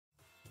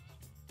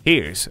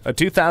Here's a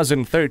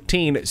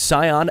 2013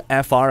 Scion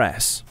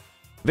FRS.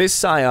 This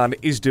Scion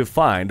is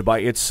defined by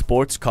its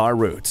sports car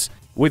roots.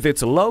 With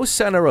its low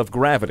center of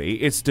gravity,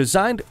 it's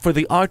designed for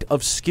the art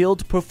of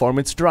skilled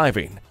performance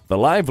driving. The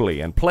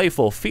lively and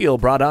playful feel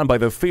brought on by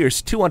the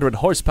fierce 200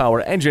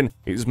 horsepower engine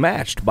is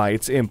matched by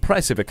its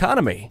impressive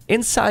economy.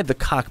 Inside the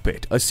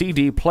cockpit, a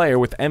CD player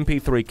with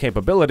MP3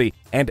 capability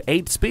and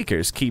 8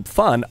 speakers keep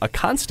fun a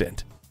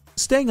constant.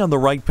 Staying on the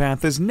right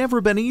path has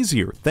never been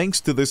easier thanks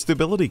to the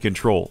stability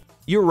control.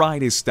 Your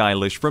ride is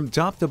stylish from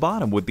top to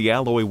bottom with the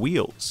alloy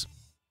wheels.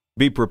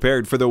 Be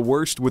prepared for the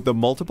worst with the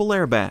multiple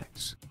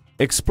airbags.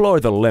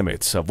 Explore the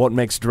limits of what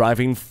makes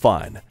driving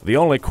fun. The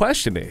only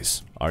question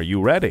is, are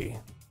you ready?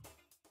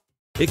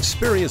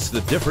 Experience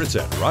the difference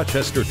at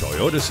Rochester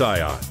Toyota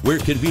Scion. We're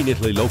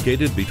conveniently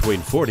located between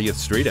 40th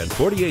Street and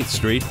 48th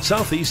Street,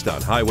 southeast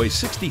on Highway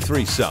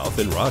 63 South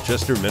in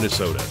Rochester,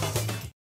 Minnesota.